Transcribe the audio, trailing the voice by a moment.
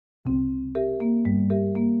Hey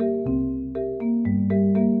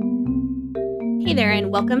there,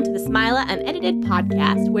 and welcome to the Smila Unedited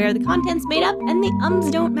podcast, where the content's made up and the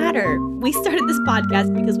ums don't matter. We started this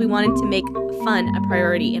podcast because we wanted to make fun a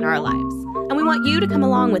priority in our lives, and we want you to come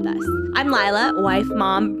along with us. I'm Lila, wife,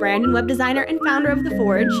 mom, brand and web designer, and founder of The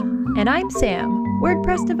Forge. And I'm Sam,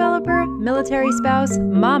 WordPress developer, military spouse,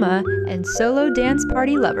 mama, and solo dance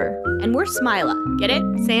party lover. And we're Smila, get it?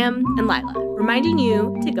 Sam and Lila, reminding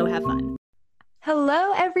you to go have fun.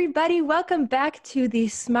 Hello, everybody. Welcome back to the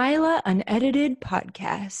Smila Unedited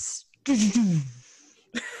podcast.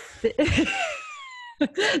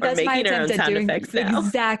 That's my attempt at doing effects now.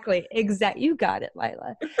 Exactly. You got it,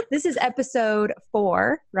 Lila. This is episode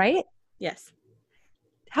 4, right? Yes.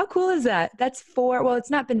 How cool is that? That's 4. Well, it's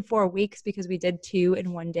not been 4 weeks because we did 2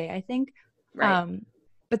 in one day, I think. Right.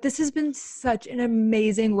 But this has been such an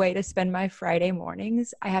amazing way to spend my Friday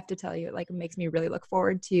mornings. I have to tell you, it makes me really look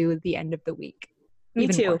forward to the end of the week. Me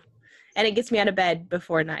too. More. And it gets me out of bed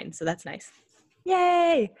before 9, so that's nice.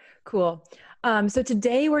 Yay! Cool. So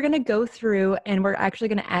today we're going to go through and we're actually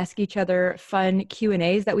going to ask each other fun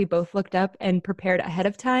Q&As that we both looked up and prepared ahead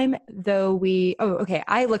of time, though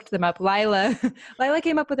I looked them up. Lila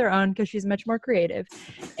came up with her own because she's much more creative.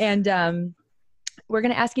 And we're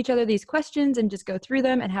going to ask each other these questions and just go through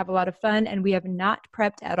them and have a lot of fun. And we have not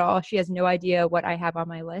prepped at all. She has no idea what I have on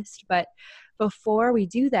my list. But before we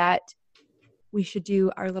do that, we should do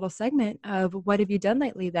our little segment of what have you done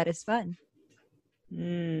lately that is fun?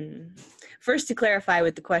 First, to clarify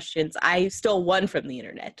with the questions, I stole one from the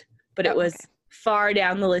internet, but it was far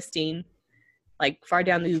down the listing, far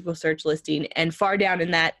down the Google search listing and far down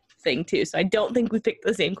in that thing too. So I don't think we picked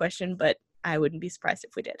the same question, but I wouldn't be surprised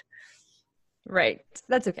if we did. Right.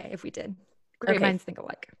 That's okay if we did. Great minds think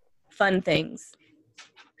alike. Fun things.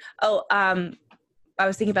 I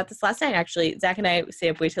was thinking about this last night, actually. Zach and I stay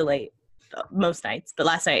up way too late most nights, but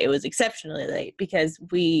last night it was exceptionally late because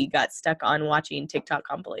we got stuck on watching TikTok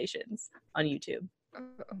compilations on YouTube. Oh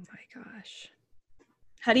my gosh.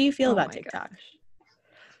 How do you feel about TikTok? Gosh.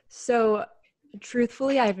 So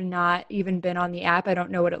truthfully, I've not even been on the app. I don't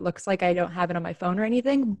know what it looks like. I don't have it on my phone or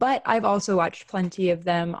anything, but I've also watched plenty of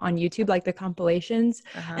them on YouTube, like the compilations.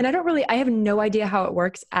 And I have no idea how it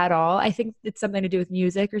works at all. I think it's something to do with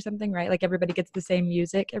music or something, right? Like everybody gets the same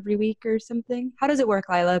music every week or something. How does it work,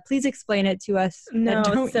 Lila? Please explain it to us. No,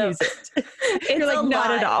 don't use it. You're like,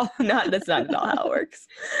 not at all. That's not at all how it works.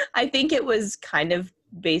 I think it was kind of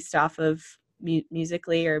based off of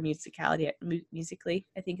Musically or Musicality, Musically,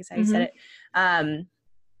 I think is how you said it. And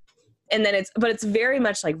then it's very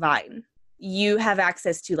much like Vine. You have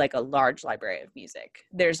access to a large library of music.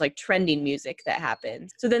 There's trending music that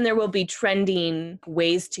happens. So then there will be trending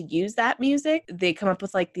ways to use that music. They come up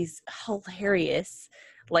with these hilarious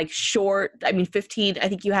short, 15, I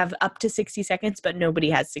think you have up to 60 seconds, but nobody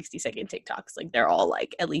has 60-second TikToks. They're all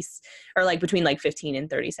at least, or between 15 and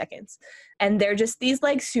 30 seconds. And they're just these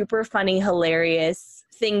super funny, hilarious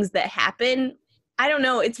things that happen. I don't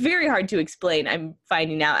know. It's very hard to explain. I'm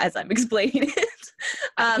finding out as I'm explaining it.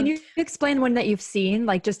 Can you explain one that you've seen,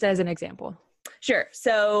 just as an example? Sure.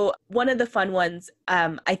 So one of the fun ones,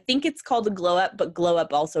 I think it's called a glow up, but glow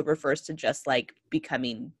up also refers to just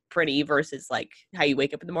becoming pretty versus how you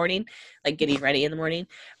wake up in the morning, getting ready in the morning.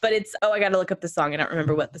 But it's, I got to look up the song. I don't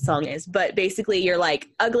remember what the song is, but basically you're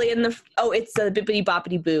ugly in the, it's a bippity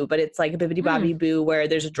boppity boo, but it's a bippity boppity boo where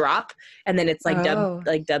there's a drop and then it's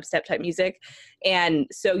dubstep type music. And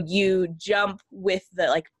so you jump with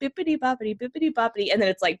the bippity boppity, and then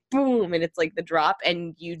it's boom, and it's the drop,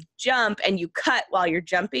 and you jump and you cut while you're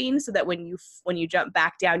jumping so that when you jump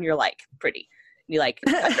back down, you're pretty. You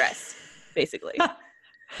undress, basically.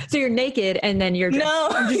 So you're naked and then you're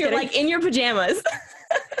you're in your pajamas.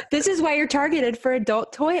 This is why you're targeted for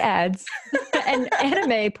adult toy ads and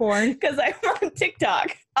anime porn. Because I'm on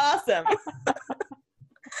TikTok. Awesome.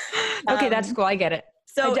 Okay, that's cool. I get it.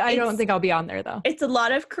 So I don't think I'll be on there though. It's a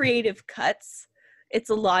lot of creative cuts. It's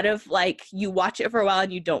a lot of you watch it for a while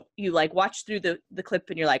and you watch through the clip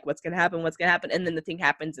and you're what's going to happen? And then the thing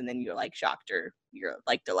happens and then you're shocked or you're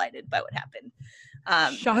delighted by what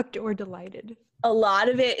happened. Shocked or delighted. A lot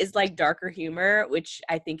of it is darker humor, which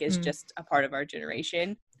I think is just a part of our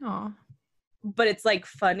generation. Aww. But it's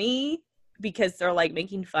funny because they're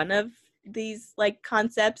making fun of these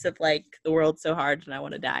concepts of the world's so hard and I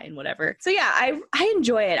want to die and whatever. So yeah, I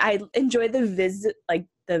enjoy it. I enjoy the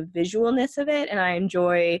visualness of it, and I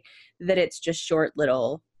enjoy that it's just short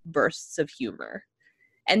little bursts of humor.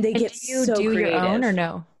 And they get so creative. Your own or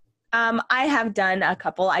no? I have done a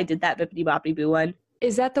couple. I did that Bippity Boppity Boo one.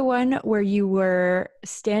 Is that the one where you were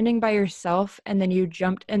standing by yourself and then you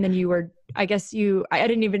jumped and then you were, I guess I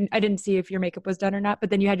didn't see if your makeup was done or not, but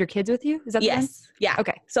then you had your kids with you? Is that the one? Yes. Yeah.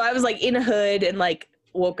 Okay. So I was like in a hood and like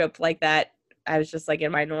woke up like that. I was just like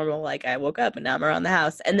in my normal, like I woke up and now I'm around the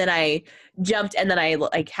house. And then I jumped and then I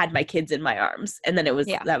like had my kids in my arms. And then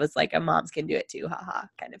that was like a moms can do it too, haha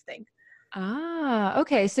kind of thing. Ah,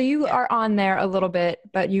 okay. So you are on there a little bit,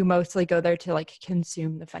 but you mostly go there to like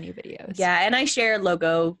consume the funny videos. Yeah. And I share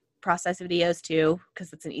logo process videos too,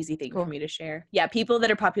 because it's an easy thing for me to share. Yeah. People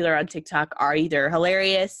that are popular on TikTok are either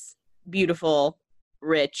hilarious, beautiful,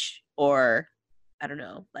 rich, or I don't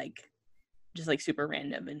know, like just like super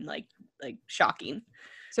random and like shocking.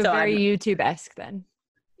 So very YouTube-esque then.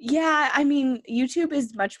 Yeah, I mean, YouTube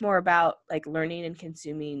is much more about like learning and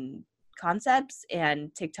consuming concepts,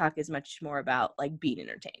 and TikTok is much more about like being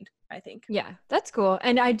entertained, I think. Yeah, that's cool.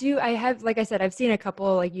 And I have, like I said, I've seen a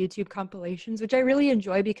couple like YouTube compilations, which I really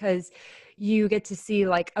enjoy because you get to see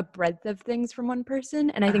like a breadth of things from one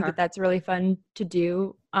person. And I think that that's really fun to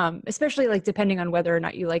do, especially like depending on whether or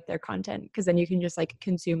not you like their content, because then you can just like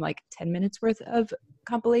consume like 10 minutes worth of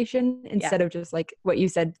compilation instead of just like what you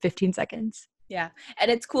said, 15 seconds. Yeah. And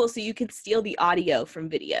it's cool. So you can steal the audio from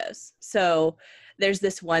videos. So there's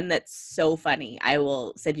this one that's so funny. I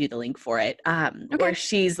will send you the link for it. Where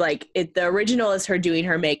she's like, the original is her doing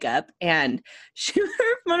her makeup, and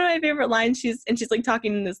one of my favorite lines, she's like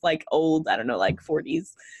talking in this like old, I don't know, like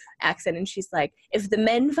 40s accent, and she's like, if the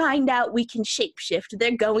men find out we can shapeshift,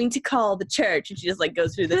 they're going to call the church. And she just like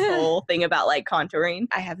goes through this whole thing about like contouring.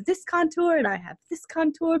 I have this contour and I have this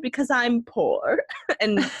contour because I'm poor.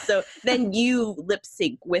 And so then you lip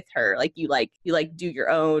sync with her, like you do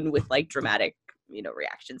your own with like dramatic,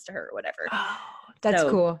 reactions to her or whatever. Oh, that's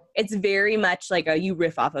cool. It's very much like you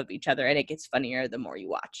riff off of each other, and it gets funnier the more you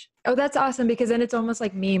watch. Oh, that's awesome, because then it's almost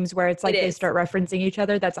like memes where it's like they start referencing each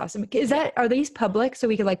other. That's awesome. Are these public so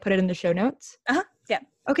we could like put it in the show notes? Yeah.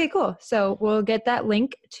 Okay, cool. So we'll get that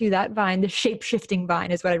link to that Vine. The shape-shifting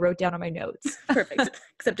Vine is what I wrote down on my notes. Perfect.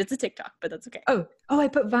 Except it's a TikTok, but that's okay. Oh, I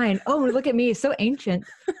put Vine. Oh, look at me. So ancient.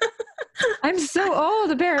 I'm so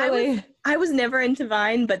old, apparently. I was never into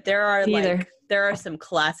Vine, but there are some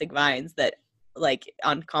classic Vines that like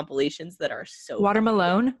on compilations that are so Water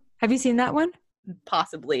Malone. Have you seen that one?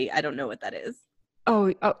 Possibly. I don't know what that is.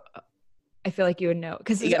 Oh, I feel like you would know.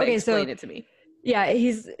 You gotta explain it to me. Yeah,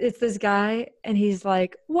 it's this guy and he's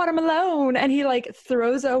like, Water Malone, and he like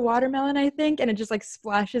throws a watermelon, I think, and it just like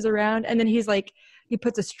splashes around, and then he's like, he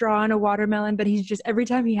puts a straw in a watermelon, but he's just, every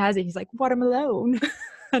time he has it, he's like, Water Malone.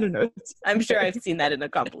 I don't know. I'm sure I've seen that in a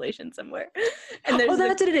compilation somewhere. And that's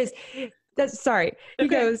what it is.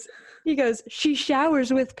 He goes, she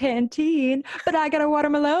showers with Pantene, but I got a Water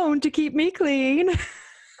Malone to keep me clean.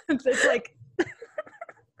 It's like,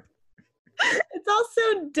 it's all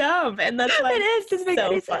so dumb, and that's why it doesn't make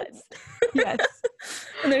any sense. Yes.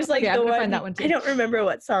 And there's like the one, find that one too. I don't remember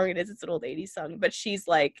what song it is. It's an old 80s song, but she's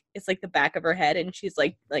like, it's like the back of her head, and she's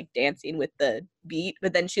like dancing with the beat,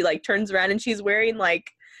 but then she like turns around and she's wearing like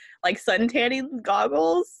sun tanning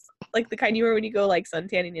goggles, like the kind you wear when you go like sun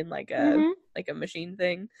tanning in like a machine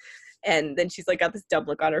thing. And then she's like got this dumb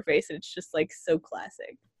look on her face, and it's just like so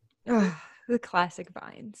classic. Oh, the classic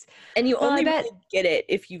Vines. And you only really get it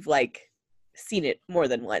if you've like seen it more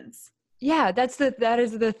than once. Yeah, that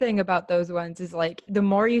is the thing about those ones, is like the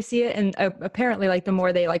more you see it, and apparently like the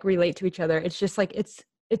more they like relate to each other, it's just like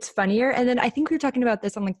it's funnier. And then I think we were talking about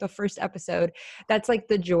this on like the first episode. That's like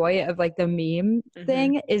the joy of like the meme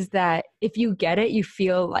thing, is that if you get it, you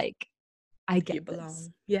feel like I get this.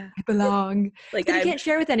 Yeah, I belong. Like you can't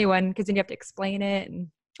share with anyone because then you have to explain it. And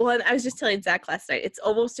well, I was just telling Zach last night, it's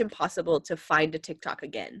almost impossible to find a TikTok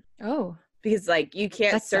again. Oh. Because like you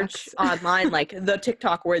can't search online like the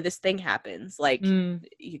TikTok where this thing happens. Like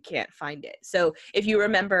you can't find it. So if you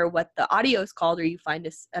remember what the audio is called, or you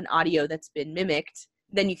find an audio that's been mimicked,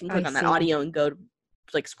 then you can click on that audio and go to,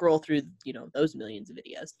 like scroll through, those millions of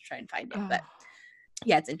videos to try and find it. Oh. But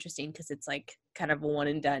yeah, it's interesting because it's like kind of a one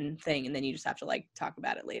and done thing, and then you just have to like talk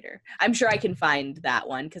about it later. I'm sure I can find that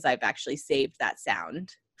one because I've actually saved that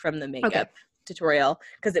sound from the makeup tutorial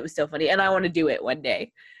because it was so funny, and I want to do it one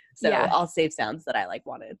day. So I'll save sounds that I like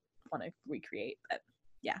want to recreate. But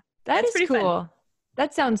yeah, that's pretty cool. Fun.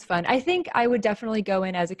 That sounds fun. I think I would definitely go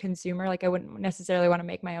in as a consumer. Like I wouldn't necessarily want to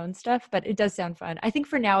make my own stuff, but it does sound fun. I think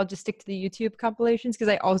for now I'll just stick to the YouTube compilations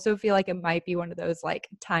because I also feel like it might be one of those like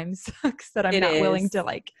time sucks that I'm not willing to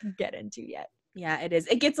like get into yet. Yeah, it is.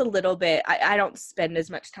 It gets a little bit, I don't spend as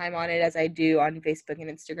much time on it as I do on Facebook and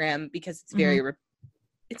Instagram because it's very,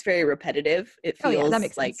 it's very repetitive. It feels that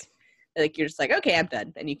makes like sense. like you're just like, okay, I'm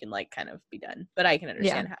done, and you can like kind of be done. But I can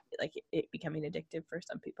understand how like it becoming addictive for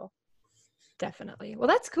some people. Definitely. Well,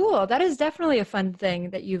 that's cool. That is definitely a fun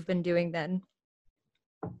thing that you've been doing then.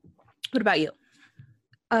 What about you?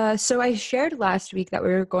 So I shared last week that we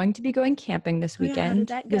were going to be going camping this weekend. How did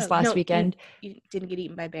that go? This last weekend. You didn't get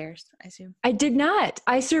eaten by bears, I assume. I did not.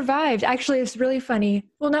 I survived. Actually, it's really funny.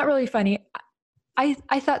 Well, not really funny.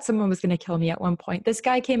 I thought someone was going to kill me at one point. This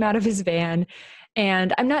guy came out of his van,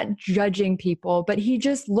 and I'm not judging people, but he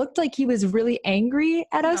just looked like he was really angry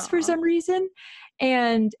at us for some reason.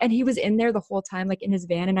 And he was in there the whole time, like in his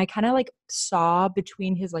van. And I kind of like saw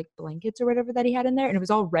between his like blankets or whatever that he had in there. And it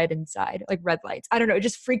was all red inside, like red lights. I don't know. It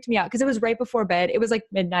just freaked me out because it was right before bed. It was like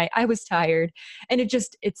midnight. I was tired and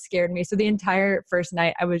it scared me. So the entire first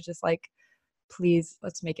night I was just like, please,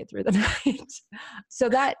 let's make it through the night. So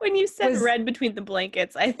that when you said red between the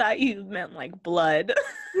blankets, I thought you meant like blood.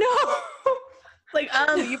 No. Like,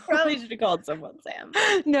 you probably should have called someone, Sam.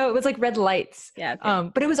 No, it was like red lights. Yeah.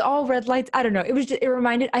 Okay. But it was all red lights. I don't know. It was just,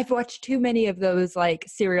 I've watched too many of those like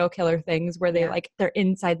serial killer things where they like, they're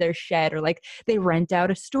inside their shed or like they rent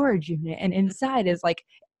out a storage unit and inside is like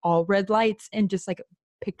all red lights and just like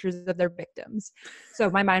pictures of their victims. So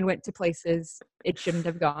my mind went to places it shouldn't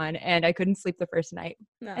have gone and I couldn't sleep the first night.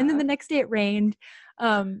 And then the next day it rained.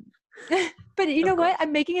 But you know what?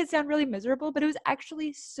 I'm making it sound really miserable, but it was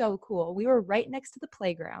actually so cool. We were right next to the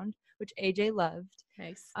playground, which AJ loved.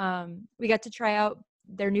 Nice. We got to try out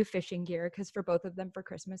their new fishing gear because for both of them for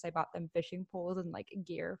Christmas, I bought them fishing poles and like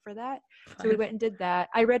gear for that. So we went and did that.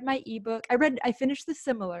 I read my ebook. I finished The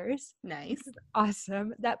Similars. Nice.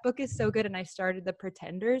 Awesome. That book is so good. And I started The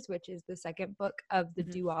Pretenders, which is the second book of the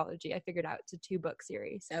duology. I figured out it's a 2-book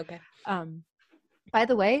series. Okay. By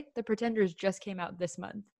the way, The Pretenders just came out this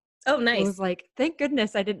month. Oh, nice. I was like, thank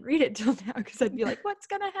goodness I didn't read it till now because I'd be like, what's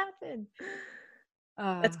going to happen?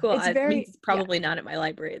 That's cool. It's probably not at my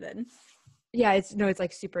library then. Yeah, it's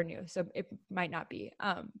like super new, so it might not be.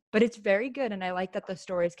 But it's very good, and I like that the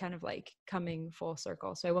story is kind of like coming full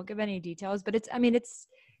circle. So I won't give any details, but it's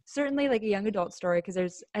certainly like a young adult story because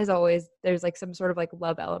there's like some sort of like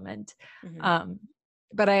love element. Mm-hmm.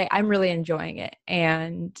 But I'm really enjoying it,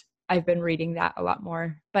 and I've been reading that a lot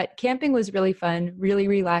more. But camping was really fun, really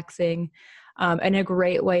relaxing, and a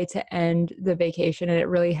great way to end the vacation. And it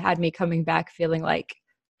really had me coming back feeling like,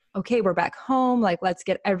 okay, we're back home. Like, let's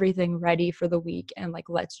get everything ready for the week and like,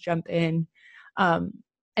 let's jump in, and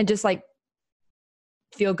just like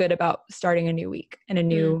feel good about starting a new week and a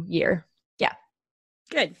new year. Yeah.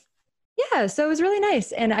 Good. Yeah. So it was really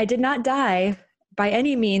nice. And I did not die by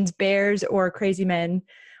any means, bears or crazy men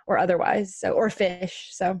or otherwise. So, or fish.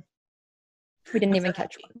 So we didn't even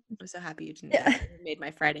catch one. I'm so happy you didn't. Yeah. It made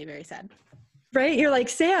my Friday very sad. Right? You're like,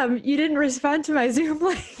 Sam, you didn't respond to my Zoom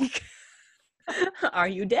link. Are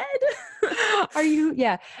you dead? Are you?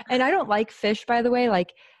 Yeah. And I don't like fish, by the way.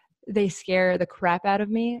 Like, they scare the crap out of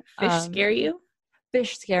me. Fish scare you?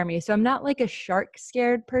 Fish scare me. So I'm not like a shark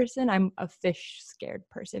scared person. I'm a fish scared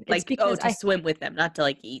person. Like, to swim with them, not to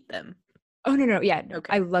like eat them. Oh, no. Yeah. No.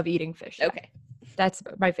 Okay. I love eating fish. Yeah. Okay. That's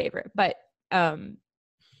my favorite. But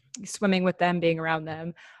swimming with them, being around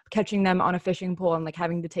them, catching them on a fishing pole and like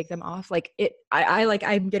having to take them off, like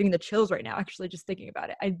I'm getting the chills right now actually just thinking about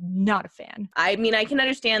it. I'm not a fan. I mean, I can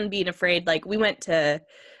understand being afraid. Like, we went to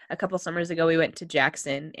a couple summers ago, we went to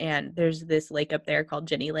Jackson, and there's this lake up there called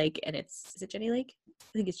Jenny Lake, and is it Jenny Lake?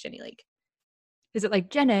 I think it's Jenny Lake. Is it like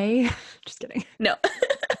Jenny? Just kidding. No.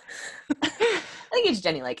 I think it's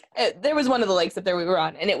Jenny Lake. There was one of the lakes up there we were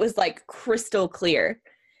on, and it was like crystal clear,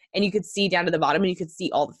 and you could see down to the bottom, and you could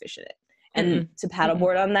see all the fish in it. And to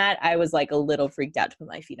paddleboard on that, I was like a little freaked out to put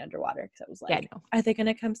my feet underwater because I was like, are they going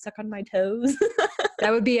to come stuck on my toes?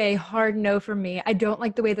 That would be a hard no for me. I don't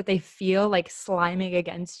like the way that they feel like sliming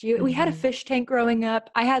against you. We had a fish tank growing up.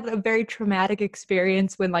 I had a very traumatic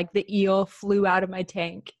experience when like the eel flew out of my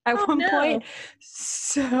tank at one point.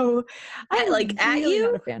 So I'm like really at you?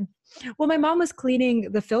 Not a fan. Well, my mom was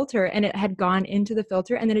cleaning the filter and it had gone into the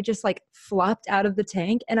filter and then it just like flopped out of the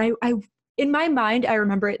tank. And I in my mind, I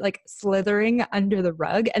remember it like slithering under the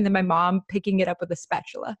rug and then my mom picking it up with a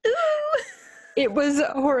spatula. It was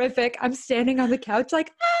horrific. I'm standing on the couch like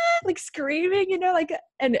screaming, like,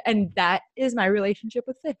 and that is my relationship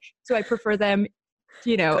with fish. So I prefer them,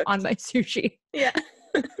 on my sushi. Yeah.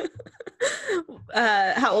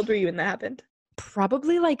 How old were you when that happened?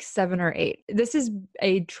 Probably like 7 or 8. This is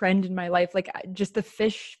a trend in my life. Like just the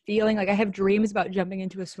fish feeling, like I have dreams about jumping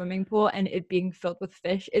into a swimming pool and it being filled with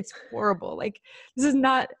fish. It's horrible. Like this is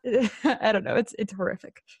not, I don't know. It's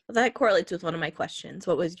horrific. Well, that correlates with one of my questions.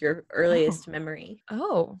 What was your earliest memory?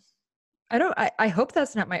 Oh, I hope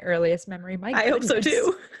that's not my earliest memory. I hope so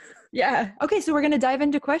too. Yeah. Okay, so we're going to dive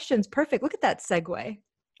into questions. Perfect. Look at that segue.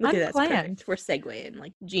 Look at that. Unplanned. We're segueing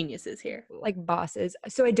like geniuses here. Like bosses.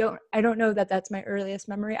 So I don't know that that's my earliest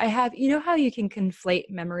memory. I have, you know how you can conflate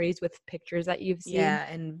memories with pictures that you've seen? Yeah,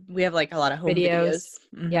 and we have like a lot of home videos.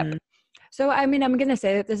 Yep. So, I mean, I'm going to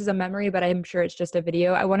say that this is a memory, but I'm sure it's just a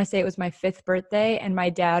video. I want to say it was my 5th birthday and my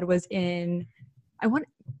dad was in, I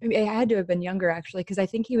had to have been younger actually, because I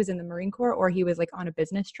think he was in the Marine Corps or he was like on a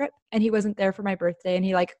business trip and he wasn't there for my birthday. And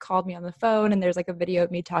he like called me on the phone and there's like a video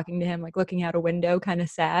of me talking to him, like looking out a window, kind of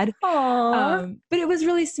sad. Aww. But it was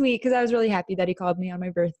really sweet because I was really happy that he called me on my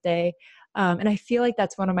birthday. And I feel like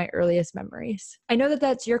that's one of my earliest memories. I know that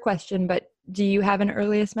that's your question, but do you have an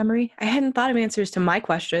earliest memory? I hadn't thought of answers to my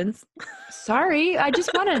questions. Sorry, I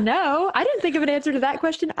just want to know. I didn't think of an answer to that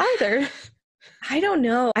question either. I don't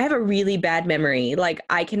know. I have a really bad memory. Like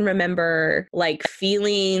I can remember like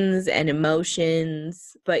feelings and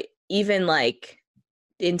emotions, but even like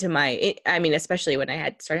into especially when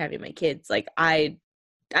I started having my kids, like I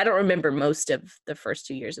don't remember most of the first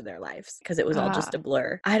 2 years of their lives because it was all just a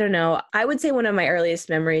blur. I don't know. I would say one of my earliest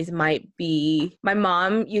memories might be my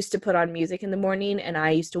mom used to put on music in the morning and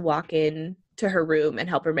I used to walk in to her room and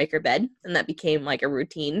help her make her bed. And that became like a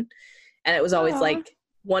routine. And it was always like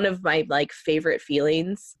one of my like favorite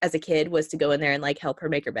feelings as a kid was to go in there and like help her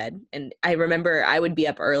make her bed. And I remember I would be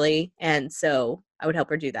up early. And so I would help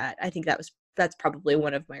her do that. I think that's probably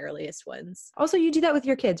one of my earliest ones. Also, you do that with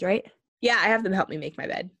your kids, right? Yeah, I have them help me make my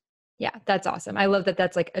bed. Yeah, that's awesome. I love that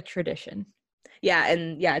that's like a tradition. Yeah,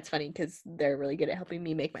 and yeah, it's funny because they're really good at helping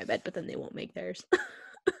me make my bed, but then they won't make theirs.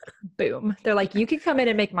 Boom. They're like, you could come in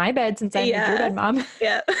and make my bed since I made your bed, Mom.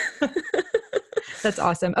 Yeah. That's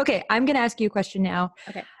awesome. Okay, I'm going to ask you a question now.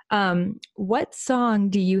 Okay. What song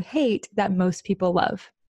do you hate that most people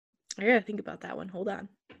love? I gotta think about that one. Hold on.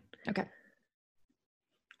 Okay.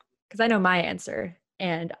 Because I know my answer,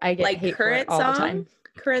 and I get like hate current for it all song? the time.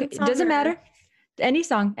 Current song? It doesn't matter. Any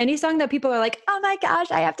song that people are like, oh my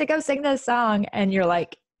gosh, I have to go sing this song. And you're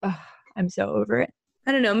like, oh, I'm so over it.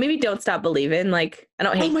 I don't know. Maybe Don't Stop Believing. Like, I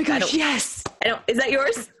don't hate. Oh my gosh, yes. Is that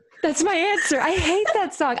yours? That's my answer. I hate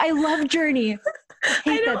that song. I love Journey. I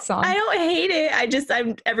hate that song. I don't hate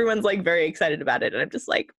it. Everyone's like very excited about it. And I'm just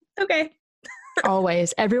like, okay.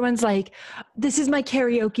 Always. Everyone's like, this is my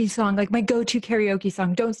karaoke song, like my go-to karaoke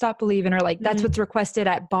song, Don't Stop Believing, or like that's what's requested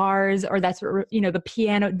at bars, or that's what,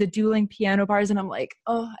 the dueling piano bars. And I'm like,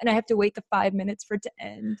 oh, and I have to wait the 5 minutes for it to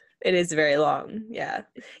end. It is very long. Yeah.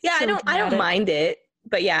 Yeah. So I don't mind it,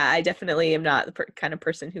 but yeah, I definitely am not the kind of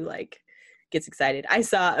person who like gets excited. I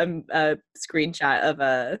saw a screenshot of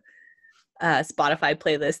a Spotify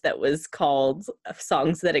playlist that was called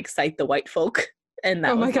Songs That Excite the White Folk. And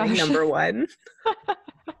that was like number one.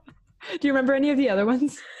 Do you remember any of the other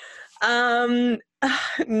ones?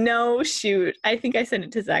 No, shoot. I think I sent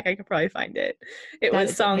it to Zach. I could probably find it. It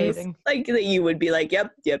was songs amazing. Like that you would be like,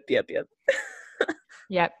 yep.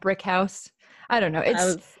 Yeah, Brick House. I don't know. I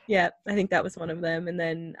think that was one of them. And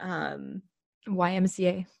then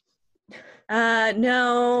YMCA.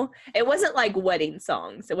 No, it wasn't like wedding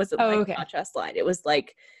songs. It wasn't Cha-Cha Slide. It was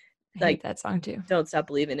like I hate that song too. Don't Stop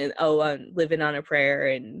Believing in Living on a Prayer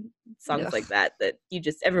and songs like that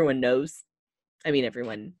everyone knows. I mean,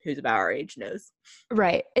 everyone who's about our age knows.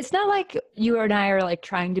 Right. It's not like you and I are like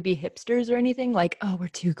trying to be hipsters or anything like, oh, we're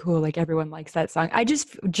too cool. Like everyone likes that song. I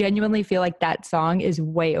just genuinely feel like that song is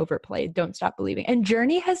way overplayed. Don't Stop Believing. And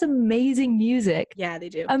Journey has amazing music. Yeah, they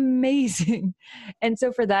do. Amazing. And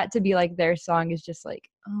so for that to be like their song is just like,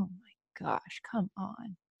 oh my gosh, come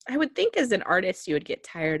on. I would think as an artist, you would get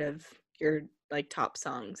tired of your like top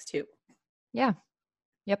songs too. Yeah.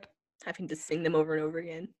 Yep. Having to sing them over and over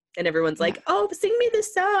again. And everyone's like, oh, sing me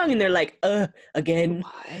this song. And they're like, again.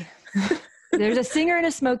 Why? There's a singer in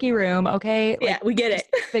a smoky room. Okay. Yeah, we get it.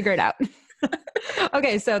 Figure it out.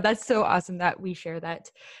 Okay. So that's so awesome that we share that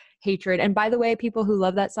hatred. And by the way, people who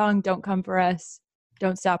love that song, don't come for us.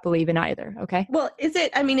 Don't Stop Believing either. Okay. Well, is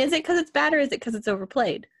it because it's bad or is it because it's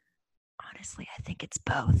overplayed? Honestly, I think it's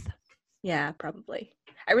both. Yeah, probably.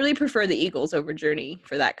 I really prefer the Eagles over Journey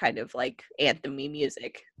for that kind of like anthem-y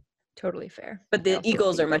music. Totally fair. But the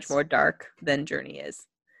Eagles are much more dark than Journey is.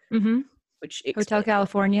 Mm-hmm. Which Hotel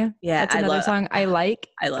California. Yeah, that's another song I like.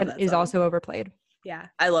 I love that. Is also overplayed. Yeah,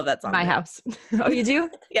 I love that song. My House. Oh, you do?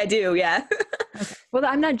 Yeah, I do. Yeah. Okay. Well,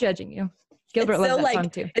 I'm not judging you. Gilbert loves that song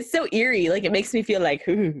too. It's so eerie. Like it makes me feel like,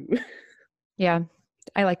 ooh. Yeah,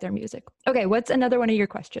 I like their music. Okay, what's another one of your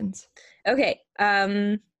questions? Okay.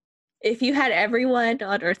 If you had everyone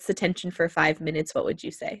on Earth's attention for 5 minutes, what would you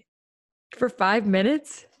say? For 5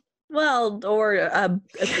 minutes? Well, or a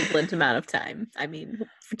equivalent amount of time. I mean,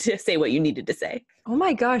 to say what you needed to say. Oh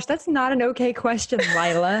my gosh, that's not an okay question,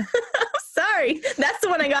 Lila. Sorry, that's the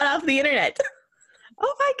one I got off the internet.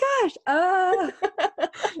 Oh my gosh.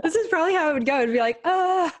 This is probably how it would go. It'd be like,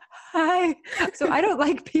 hi. So I don't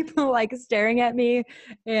like people like staring at me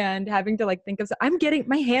and having to like think of,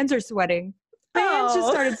 my hands are sweating. My hands just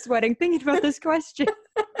started sweating thinking about this question.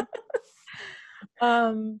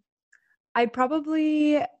 I'd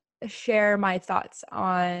probably share my thoughts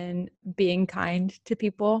on being kind to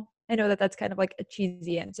people. I know that that's kind of like a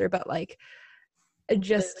cheesy answer, but like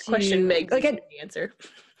just the question begs like the answer.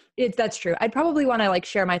 That's true. I'd probably want to like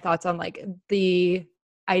share my thoughts on like the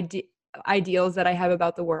ideals that I have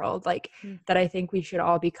about the world, like that I think we should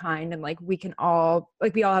all be kind, and like we all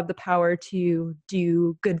have the power to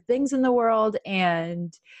do good things in the world.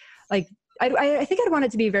 And like I think I'd want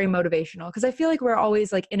it to be very motivational, because I feel like we're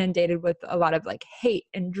always like inundated with a lot of like hate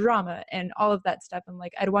and drama and all of that stuff, and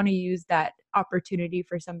like I'd want to use that opportunity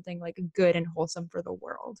for something like good and wholesome for the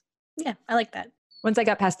world. Yeah, I like that. Once I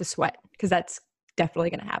got past the sweat, because that's definitely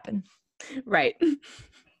going to happen. Right.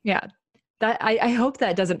 Yeah. That I hope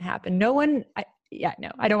that doesn't happen.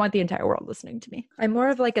 I don't want the entire world listening to me. I'm more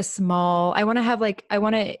of like I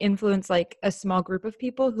want to influence like a small group of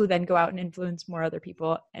people who then go out and influence more other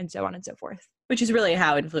people, and so on and so forth. Which is really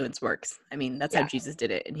how influence works. I mean, that's how Jesus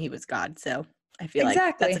did it, and he was God. So I feel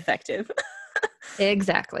like that's effective.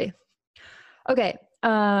 Exactly. Okay.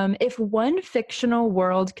 If one fictional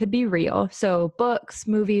world could be real, so books,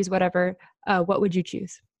 movies, whatever, what would you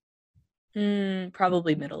choose?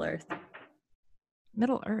 Probably Middle Earth.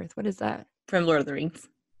 Middle Earth? What is that? From Lord of the Rings.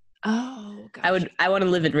 Oh, gosh. I want to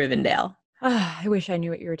live in Rivendell. I wish I knew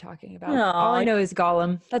what you were talking about. Aww. All I know is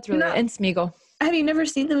Gollum. That's really it. And Smeagol. Have you never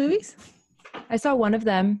seen the movies? I saw one of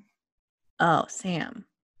them. Oh, Sam.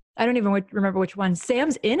 I don't even remember which one.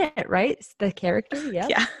 Sam's in it, right? The character? Yeah.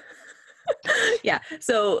 Yeah. Yeah.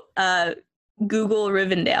 So Google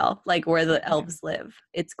Rivendell, like where the elves live.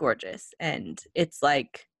 It's gorgeous. And it's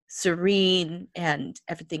like serene, and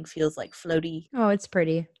everything feels like floaty. Oh, it's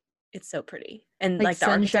pretty. It's so pretty. And like the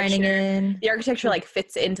sun shining in. The architecture like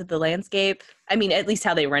fits into the landscape. I mean, at least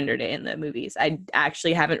how they rendered it in the movies. I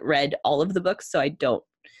actually haven't read all of the books, so I don't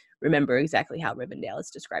remember exactly how Rivendell is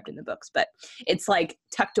described in the books, but it's like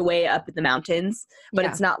tucked away up in the mountains, but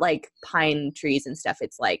it's not like pine trees and stuff.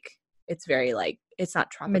 It's like, it's very like, it's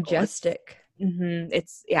not tropical. Majestic.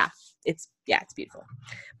 It's beautiful.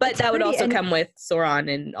 But that would also come with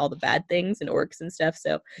Sauron and all the bad things and orcs and stuff.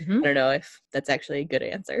 So I don't know if that's actually a good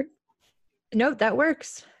answer. No, that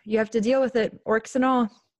works. You have to deal with it, orcs and all.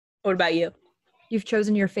 What about you? You've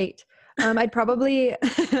chosen your fate. I'd probably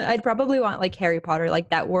want like Harry Potter, like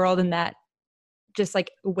that world, and that just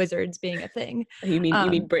like wizards being a thing. You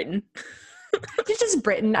mean Britain? just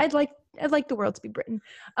Britain. I'd like the world to be Britain.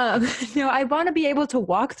 No, I want to be able to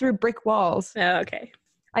walk through brick walls. Oh, okay.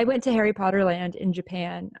 I went to Harry Potter Land in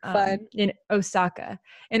Japan, in Osaka,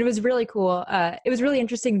 and it was really cool. It was really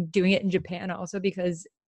interesting doing it in Japan also, because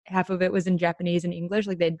half of it was in Japanese and English,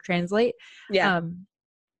 like they'd translate. Yeah.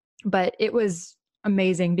 But it was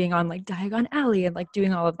amazing being on like Diagon Alley and like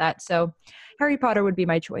doing all of that. So Harry Potter would be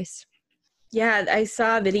my choice. Yeah, I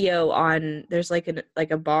saw a video on, there's like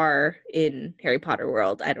a bar in Harry Potter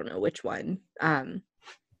World. I don't know which one.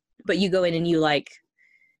 But you go in and you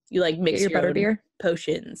mix your own beer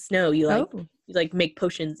potions. No, you like make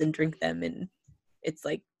potions and drink them, and it's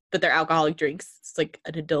like, but they're alcoholic drinks. It's like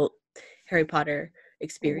an adult Harry Potter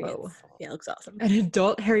experience. Whoa. Yeah, it looks awesome. An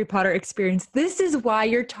adult Harry Potter experience. This is why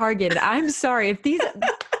you're targeted. I'm sorry if these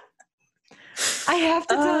I have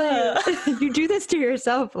to tell you, you do this to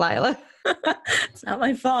yourself, Lila. It's not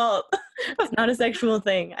my fault. It's not a sexual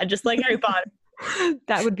thing. I just like Harry Potter.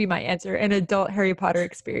 That would be my answer. An adult Harry Potter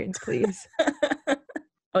experience, please.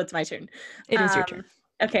 Oh, it's my turn. It is your turn.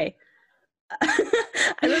 Okay.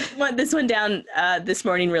 I wrote this one down this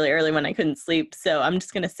morning really early when I couldn't sleep, so I'm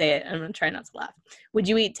just going to say it. I'm going to try not to laugh. Would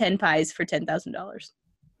you eat 10 pies for $10,000?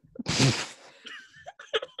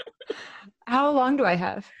 How long do I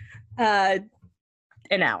have?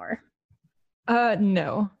 An hour.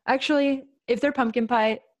 No. Actually, if they're pumpkin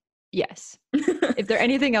pie, yes. If they're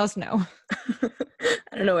anything else, no.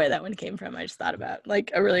 I don't know where that one came from. I just thought about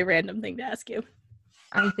like a really random thing to ask you.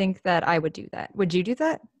 I think that I would do that. Would you do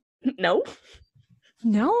that? No.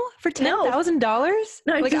 No? For $10,000?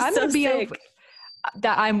 No, like I'm so gonna be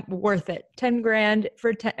that I'm worth it. $10,000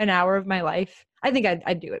 for an hour of my life. I think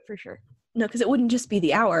I'd do it for sure. No, because it wouldn't just be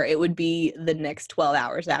the hour. It would be the next 12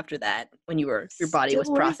 hours after that when your body was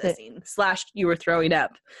processing / you were throwing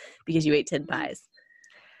up because you ate 10 pies.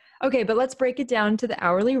 Okay, but let's break it down to the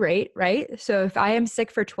hourly rate, right? So if I am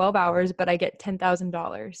sick for 12 hours, but I get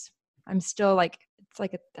 $10,000, I'm still like, it's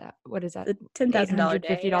like what is that? The $10,000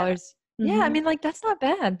 day. $850. Yeah. I mean, like, that's not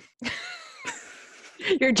bad.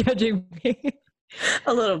 You're judging me.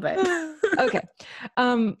 A little bit. Okay.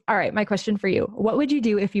 All right. My question for you. What would you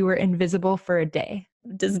do if you were invisible for a day?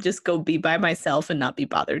 Does just go be by myself and not be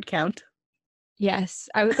bothered count? Yes.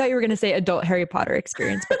 I thought you were going to say adult Harry Potter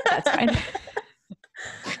experience, but that's fine.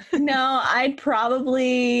 No, I'd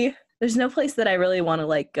probably, there's no place that I really want to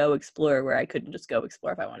like go explore where I couldn't just go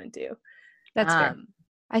explore if I wanted to. That's fair.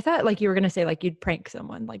 I thought like you were going to say like you'd prank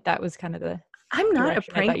someone. Like that was kind of the I'm not a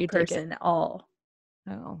prank person at all.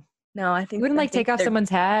 Oh. No, I think you wouldn't like take off someone's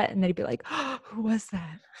hat and they'd be like, oh, who was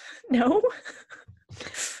that? No.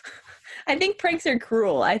 I think pranks are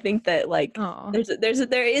cruel. I think that like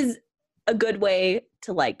there is a good way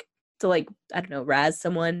to like I don't know, razz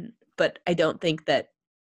someone, but I don't think that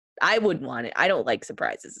I wouldn't want it. I don't like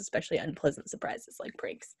surprises, especially unpleasant surprises like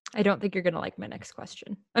pranks. I don't think you're going to like my next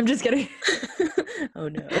question. I'm just kidding. Oh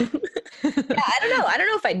no. Yeah, I don't know. I don't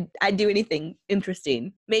know if I'd do anything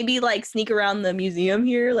interesting. Maybe like sneak around the museum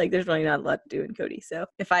here. Like there's really not a lot to do in Cody. So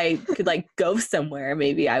if I could like go somewhere,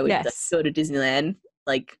 maybe I would go to Disneyland.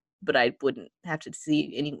 Like, but I wouldn't have to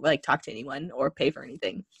talk to anyone or pay for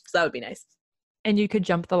anything. So that would be nice. And you could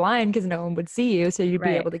jump the line because no one would see you. So you'd be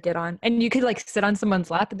able to get on. And you could like sit on someone's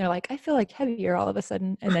lap and they're like, I feel like heavier all of a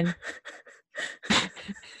sudden. And then.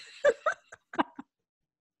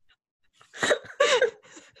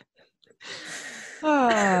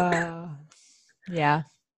 Oh, yeah.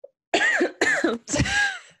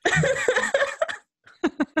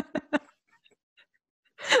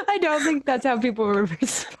 I don't think that's how people would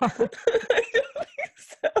respond. I don't think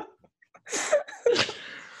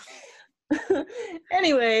so.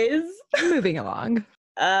 Anyways. Moving along.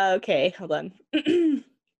 Okay, hold on.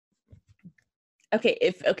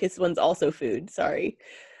 Okay, this one's also food. Sorry.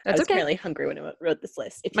 That's I was okay. apparently hungry when I wrote this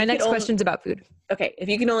list. My next question's about food. Okay, if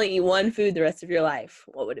you can only eat one food the rest of your life,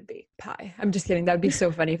 what would it be? Pie. I'm just kidding. That would be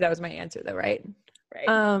so funny if that was my answer though, right? Right.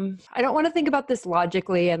 I don't want to think about this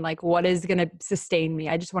logically and like what is going to sustain me.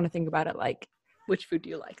 I just want to think about it like, which food do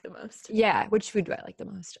you like the most? Yeah, which food do I like the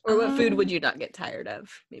most? Or what food would you not get tired of?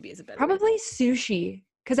 Maybe is a better probably sushi.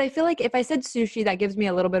 Because I feel like if I said sushi, that gives me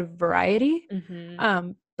a little bit of variety.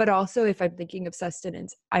 Mm-hmm. But also if I'm thinking of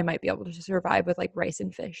sustenance, I might be able to survive with like rice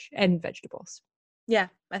and fish and vegetables. Yeah,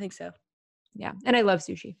 I think so. Yeah. And I love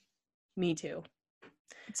sushi. Me too.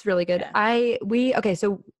 It's really good. Yeah.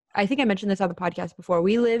 So I think I mentioned this on the podcast before.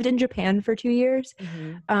 We lived in Japan for 2 years.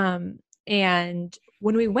 Mm-hmm. And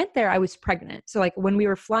when we went there, I was pregnant. So like when we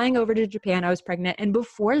were flying over to Japan, I was pregnant. And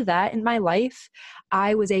before that in my life,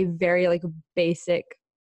 I was a very like basic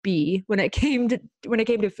B when it came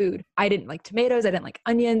to food. I didn't like tomatoes. I didn't like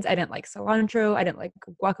onions. I didn't like cilantro. I didn't like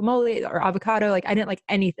guacamole or avocado. Like I didn't like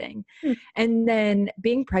anything. And then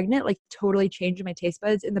being pregnant like totally changed my taste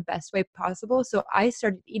buds in the best way possible. So I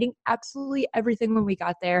started eating absolutely everything when we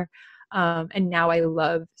got there. And now I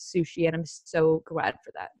love sushi and I'm so glad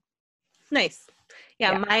for that. Nice.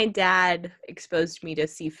 Yeah, my dad exposed me to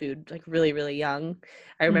seafood like really, really young.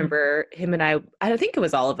 I remember him and I don't think it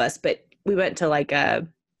was all of us, but we went to like a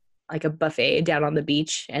buffet down on the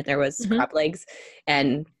beach and there was crab legs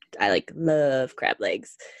and I like love crab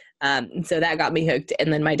legs. And so that got me hooked.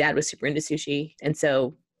 And then my dad was super into sushi. And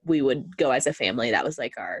so we would go as a family. That was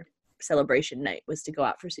like our celebration night was to go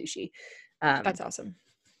out for sushi. That's awesome.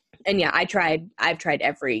 And yeah, I've tried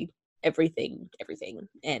everything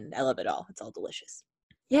and I love it all. It's all delicious.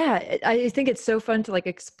 Yeah, I think it's so fun to like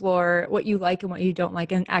explore what you like and what you don't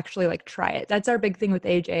like and actually like try it. That's our big thing with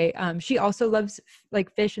AJ. She also loves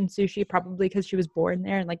like fish and sushi probably because she was born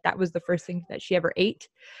there and like that was the first thing that she ever ate.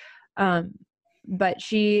 But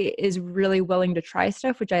she is really willing to try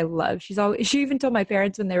stuff, which I love. She even told my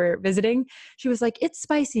parents when they were visiting, she was like, it's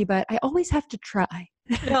spicy, but I always have to try.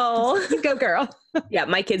 No, you go girl. Yeah,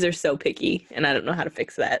 my kids are so picky and I don't know how to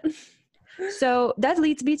fix that. So that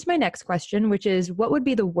leads me to my next question, which is what would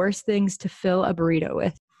be the worst things to fill a burrito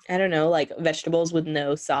with? I don't know, like vegetables with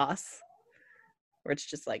no sauce where it's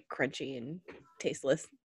just like crunchy and tasteless.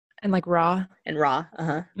 And like raw? And raw,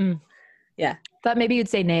 Yeah. Thought maybe you'd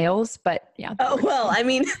say nails, but yeah. Oh, well, I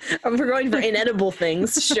mean, if we're going for inedible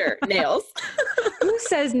things, sure, nails. Who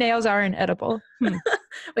says nails are inedible?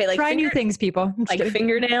 Wait, like try new things, people. Like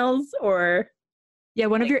fingernails or... Yeah,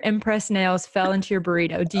 one of your impressed nails fell into your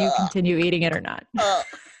burrito. Do you continue eating it or not?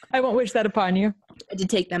 I won't wish that upon you. I did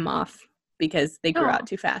take them off because they grew out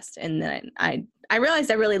too fast. And then I realized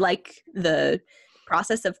I really like the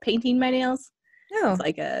process of painting my nails. It's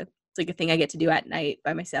like a thing I get to do at night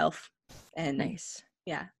by myself. And nice.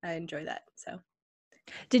 yeah, I enjoy that. So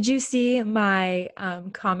Did you see my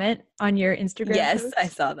comment on your Instagram yes, post? I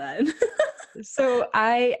saw that. So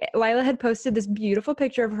Lila had posted this beautiful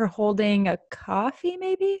picture of her holding a coffee,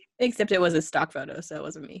 maybe? Except it was a stock photo, so it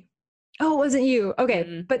wasn't me. Oh, it wasn't you. Okay.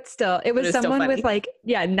 Mm, But still, it but was it was still someone with funny. like,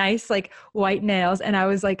 yeah, nice, like white nails. And I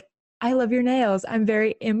was like, I love your nails. I'm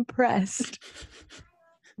very impressed.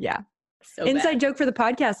 Yeah. So Inside bad. joke for the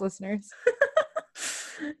podcast listeners.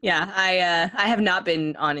 Yeah, I have not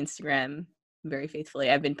been on Instagram very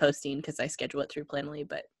faithfully. I've been posting because I schedule it through Planoly,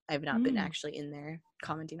 but I've not been actually in there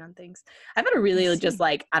commenting on things. I've had a really just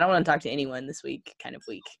like, I don't want to talk to anyone this week kind of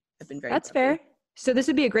week. I've been very That's grumpy. fair. So this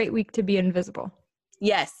would be a great week to be invisible.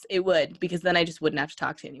 Yes, it would, because then I just wouldn't have to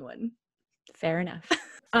talk to anyone. Fair enough.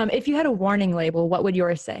 If you had a warning label, what would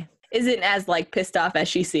yours say? Isn't as like pissed off as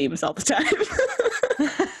she seems all the time.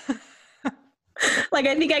 Like,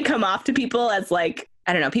 I think I come off to people as like,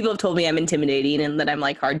 I don't know, people have told me I'm intimidating and that I'm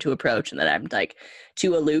like hard to approach and that I'm like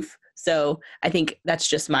too aloof. So I think that's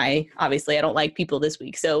just obviously I don't like people this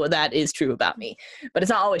week. So that is true about me, but it's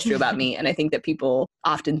not always true about me. And I think that people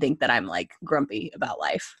often think that I'm like grumpy about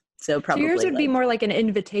life. So probably yours would be more like an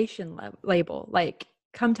invitation label. Like,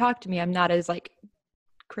 come talk to me. I'm not as like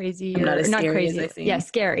crazy I'm or not as not scary crazy. as I seem. Yeah,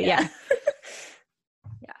 scary. Yeah.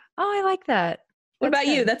 Yeah. Oh, I like that. What about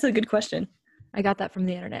you? That's a good question. I got that from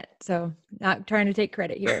the internet, so not trying to take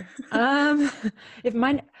credit here. If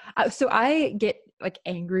mine, so I get like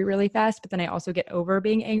angry really fast, but then I also get over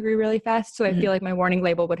being angry really fast. So I feel like my warning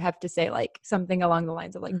label would have to say like something along the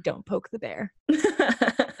lines of like, "Don't poke the bear." ...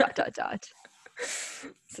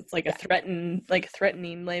 So it's like a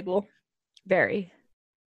threatening label. Very.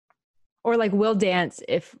 Or like, "Will dance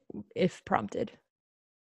if prompted."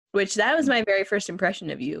 Which that was my very first impression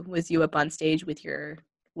of you. Was you up on stage with your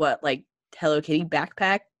like Hello Kitty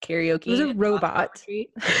backpack karaoke? It was a robot.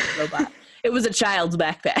 Robot. It was a child's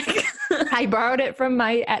backpack. I borrowed it from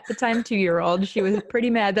my, at the time, 2-year-old. She was pretty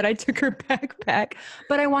mad that I took her backpack,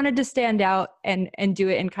 but I wanted to stand out and do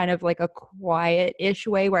it in kind of like a quiet-ish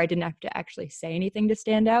way where I didn't have to actually say anything to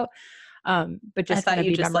stand out. But just I thought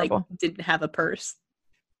you be just memorable. like didn't have a purse.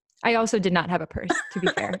 I also did not have a purse, to be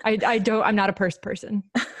fair. I'm not a purse person.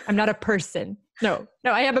 I'm not a person. No,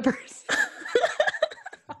 I have a purse.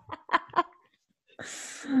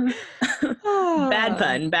 Bad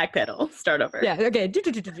pun, backpedal, start over. Yeah, okay.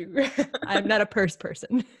 I'm not a purse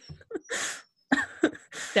person.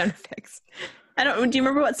 Sound effects. Do you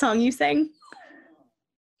remember what song you sang?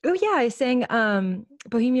 Oh yeah, I sang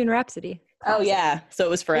Bohemian Rhapsody. Classic. Oh yeah, so it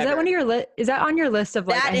was forever. Is that one of your is that on your list of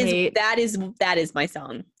like that is my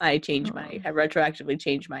song. I retroactively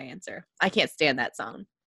changed my answer. I can't stand that song.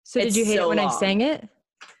 So did you hate it when I sang it?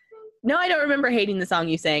 No, I don't remember hating the song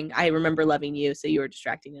you sang. I remember loving you, so you were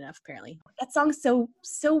distracting enough, apparently. That song's so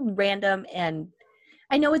random, and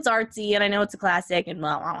I know it's artsy, and I know it's a classic, and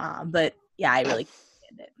blah, blah, blah, but yeah, I really can't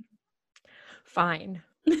stand it. Fine.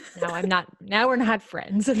 Now we're not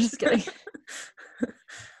friends. I'm just kidding.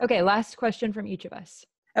 Okay, last question from each of us.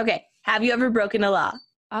 Okay, have you ever broken a law?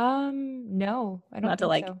 No, I don't. Not to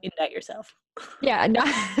like indict yourself. Yeah, no.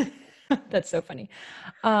 That's so funny.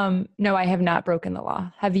 No, I have not broken the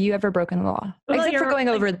law. Have you ever broken the law? Except for going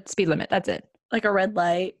over the speed limit. That's it. Like a red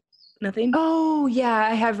light? Nothing? Oh, yeah.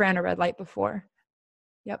 I have ran a red light before.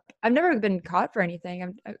 Yep. I've never been caught for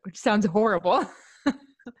anything, which sounds horrible.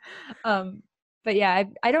 But yeah,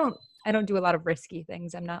 I don't do a lot of risky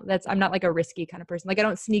things. I'm not like a risky kind of person. Like I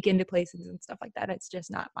don't sneak into places and stuff like that. It's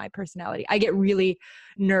just not my personality. I get really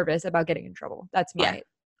nervous about getting in trouble. That's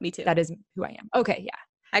me too. That is who I am. Okay. Yeah.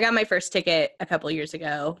 I got my first ticket a couple of years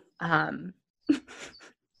ago. I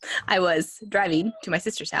was driving to my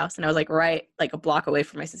sister's house and I was like a block away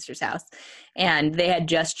from my sister's house. And they had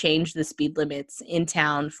just changed the speed limits in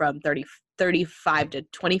town from 35 to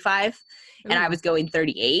 25. Ooh. And I was going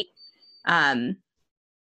 38.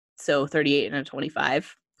 So 38 and a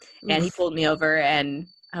 25. And he pulled me over and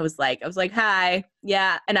I was like, hi.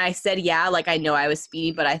 Yeah. And I said, yeah, like I know I was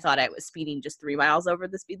speeding, but I thought I was speeding just 3 miles over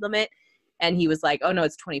the speed limit. And he was like, oh no,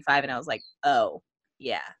 it's 25. And I was like, oh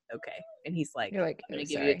yeah. Okay. And he's like, I'm going to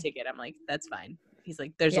give you a ticket. I'm like, that's fine. He's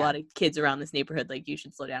like, there's a lot of kids around this neighborhood. Like you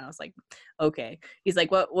should slow down. I was like, okay. He's like,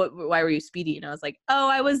 why were you speeding? And I was like, oh,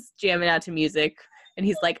 I was jamming out to music. And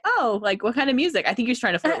he's like, oh, like what kind of music? I think he was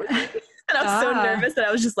trying to flirt with me. And I was so nervous that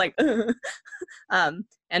I was just like,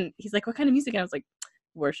 and he's like, what kind of music? And I was like,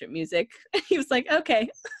 worship music. And he was like, okay,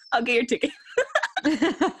 I'll get your ticket. I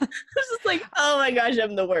was just like, oh my gosh,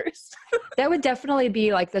 I'm the worst. That would definitely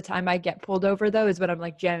be like the time I get pulled over though, is when I'm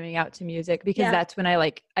like jamming out to music, because that's when I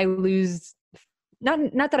lose,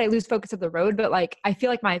 not that I lose focus of the road, but like I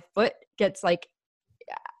feel like my foot gets like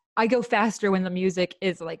I go faster when the music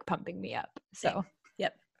is like pumping me up. So,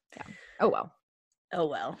 yep. Yeah. Oh, well. Oh,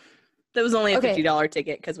 well. That was only a Okay. $50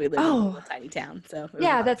 ticket because we live in a little tiny town. So it was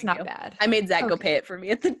Yeah, not a that's big not deal. bad. I made Zach go Okay. pay it for me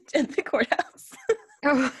at the courthouse.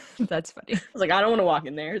 Oh, that's funny. I was like, I don't want to walk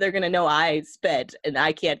in there. They're going to know I sped and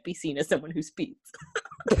I can't be seen as someone who speeds.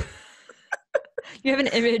 You have an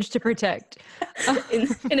image to protect.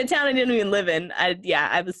 in a town I didn't even live in.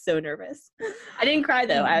 I was so nervous. I didn't cry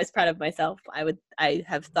though. I was proud of myself. I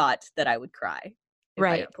have thought that I would cry if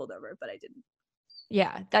I got pulled over, but I didn't.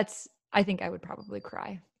 Yeah, I think I would probably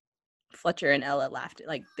cry. Fletcher and Ella laughed.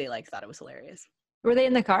 Like they thought it was hilarious. Were they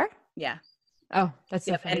in the car? Yeah. Oh, that's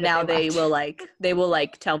so funny. And now they will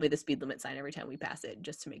tell me the speed limit sign every time we pass it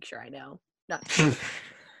just to make sure I know. Not.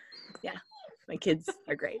 Yeah. My kids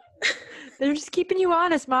are great. They're just keeping you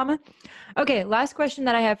honest, mama. Okay, last question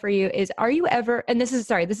that I have for you is, are you ever, and this is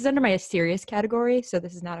under my serious category, so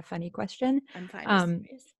this is not a funny question. I'm fine.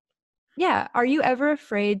 Yeah, are you ever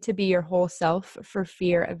afraid to be your whole self for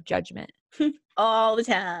fear of judgment? All the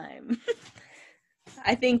time.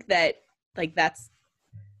 I think that that's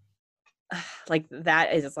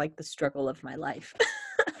that is like the struggle of my life.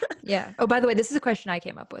 Yeah. Oh, by the way, this is a question I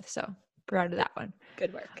came up with, so proud of that one.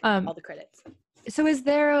 Good work. All the credits. So is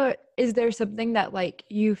there something that like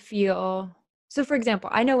you feel, so for example,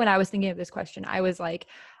 I know when I was thinking of this question, I was like,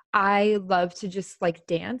 I love to just like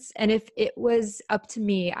dance. And if it was up to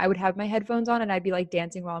me, I would have my headphones on and I'd be like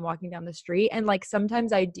dancing while I'm walking down the street. And like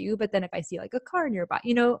sometimes I do, but then if I see like a car nearby,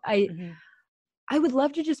 I would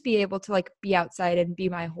love to just be able to like be outside and be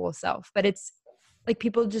my whole self. But it's like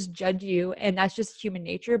people just judge you and that's just human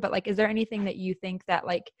nature. But like, is there anything that you think that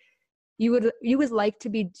like you would like to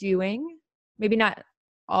be doing? Maybe not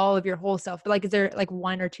all of your whole self, but like, is there like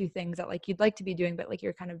one or two things that like you'd like to be doing, but like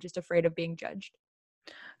you're kind of just afraid of being judged?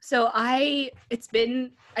 So it's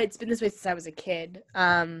been this way since I was a kid.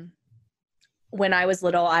 When I was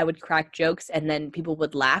little, I would crack jokes and then people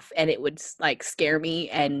would laugh and it would like scare me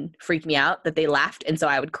and freak me out that they laughed. And so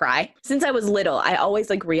I would cry. Since I was little, I always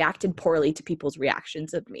like reacted poorly to people's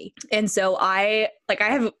reactions of me. And so I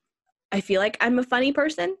feel like I'm a funny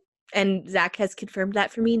person. And Zach has confirmed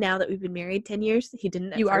that for me now that we've been married 10 years. He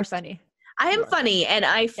didn't at You first. Are funny. I am funny, and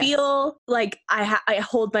I feel like I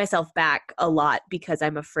hold myself back a lot because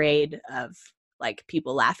I'm afraid of like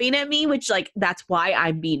people laughing at me, which like that's why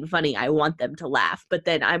I'm being funny. I want them to laugh, but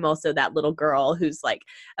then I'm also that little girl who's like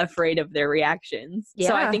afraid of their reactions. Yeah.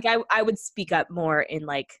 So I think I would speak up more in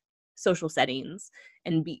like social settings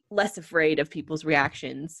and be less afraid of people's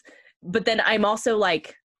reactions. But then I'm also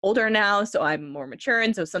like older now, so I'm more mature,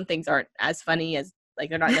 and so some things aren't as funny as like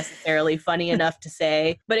they're not necessarily funny enough to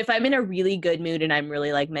say. But if I'm in a really good mood and I'm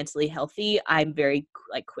really like mentally healthy, I'm very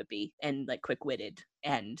like quippy and like quick-witted,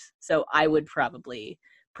 and so I would probably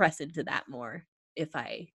press into that more if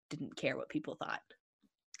I didn't care what people thought.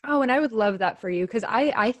 Oh, and I would love that for you because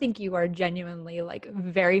I think you are genuinely like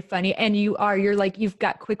very funny and you're like, you've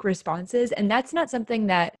got quick responses and that's not something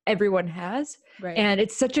that everyone has. Right. And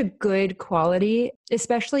it's such a good quality,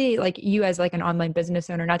 especially like you as like an online business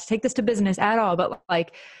owner, not to take this to business at all, but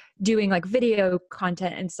like doing like video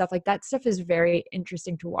content and stuff like that stuff is very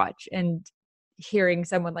interesting to watch, and hearing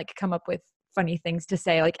someone like come up with funny things to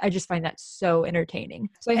say, like I just find that so entertaining.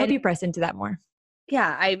 So I hope you press into that more.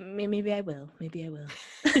 Yeah, maybe I will.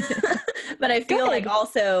 But I feel like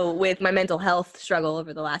also with my mental health struggle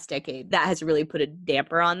over the last decade, that has really put a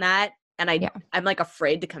damper on that. And I'm like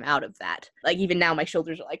afraid to come out of that. Like even now my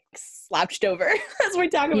shoulders are like slouched over as we're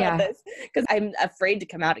talking about this because I'm afraid to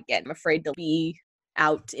come out again. I'm afraid to be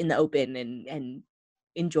out in the open and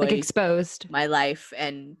enjoy like exposed my life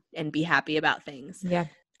and be happy about things. Yeah.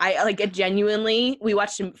 I like it genuinely. We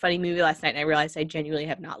watched a funny movie last night and I realized I genuinely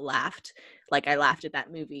have not laughed. Like I laughed at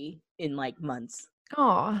that movie in like months.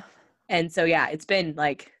 Aw. And so, yeah, it's been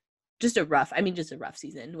like just a rough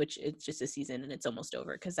season, which it's just a season and it's almost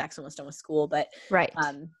over because Zach's almost done with school. But right.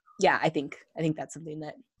 Yeah, I think that's something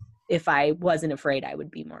that if I wasn't afraid, I would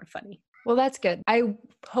be more funny. Well, that's good. I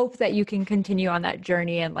hope that you can continue on that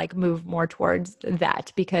journey and like move more towards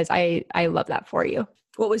that because I love that for you.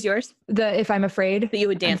 What was yours? If I'm afraid that you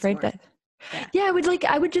would dance more. Yeah,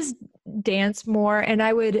 I would just dance more and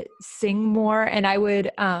I would sing more and I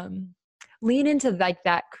would lean into like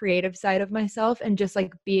that creative side of myself and just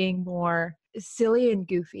like being more silly and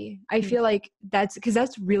goofy. I feel like that's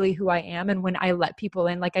really who I am. And when I let people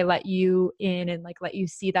in, like I let you in and like let you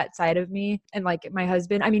see that side of me and like my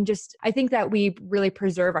husband, I think that we really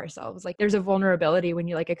preserve ourselves. Like there's a vulnerability when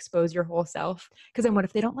you like expose your whole self, because then what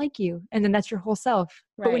if they don't like you? And then that's your whole self.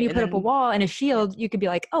 Right. But when you put up a wall and a shield, you could be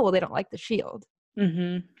like, oh, well, they don't like the shield.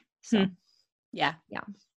 Mm-hmm. So yeah.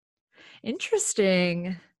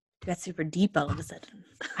 Interesting. got super deep all of a sudden.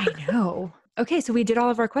 I know. Okay, so we did all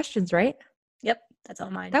of our questions, right? Yep, that's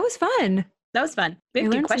all mine. That was fun. That was fun. We I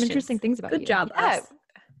have good learned some questions. interesting things about you. Good job, Yeah. us.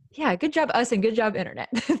 Yeah, good job us and good job internet.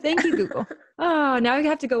 Thank you, Google. Oh, now I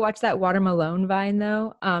have to go watch that Water Malone Vine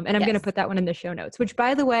though. And I'm going to put that one in the show notes, which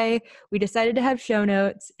by the way, we decided to have show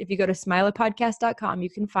notes. If you go to smilapodcast.com, you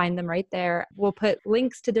can find them right there. We'll put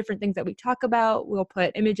links to different things that we talk about. We'll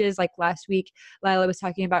put images like last week, Lila was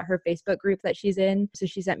talking about her Facebook group that she's in. So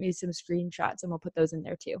she sent me some screenshots and we'll put those in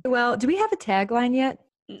there too. Well, do we have a tagline yet?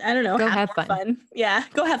 I don't know. Go have fun. Yeah,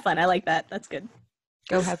 go have fun. I like that. That's good.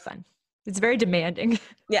 Go have fun. It's very demanding.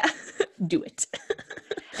 Yeah, do it.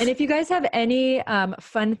 And if you guys have any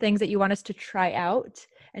fun things that you want us to try out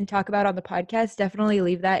and talk about on the podcast, definitely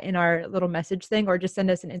leave that in our little message thing or just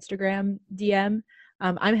send us an Instagram DM.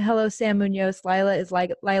 I'm Hello Sam Munoz. Lila is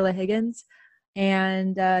Lila Higgins.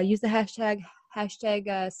 And use the hashtag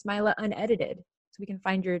Smila Unedited so we can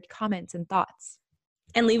find your comments and thoughts.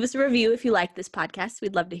 And leave us a review if you like this podcast.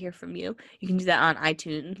 We'd love to hear from you. You can do that on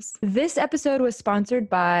iTunes. This episode was sponsored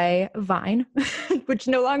by Vine, which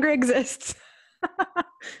no longer exists.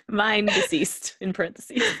 Vine deceased, in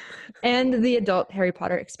parentheses. And the adult Harry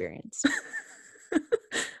Potter experience.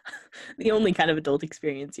 The only kind of adult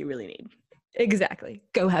experience you really need. Exactly.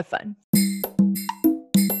 Go have fun.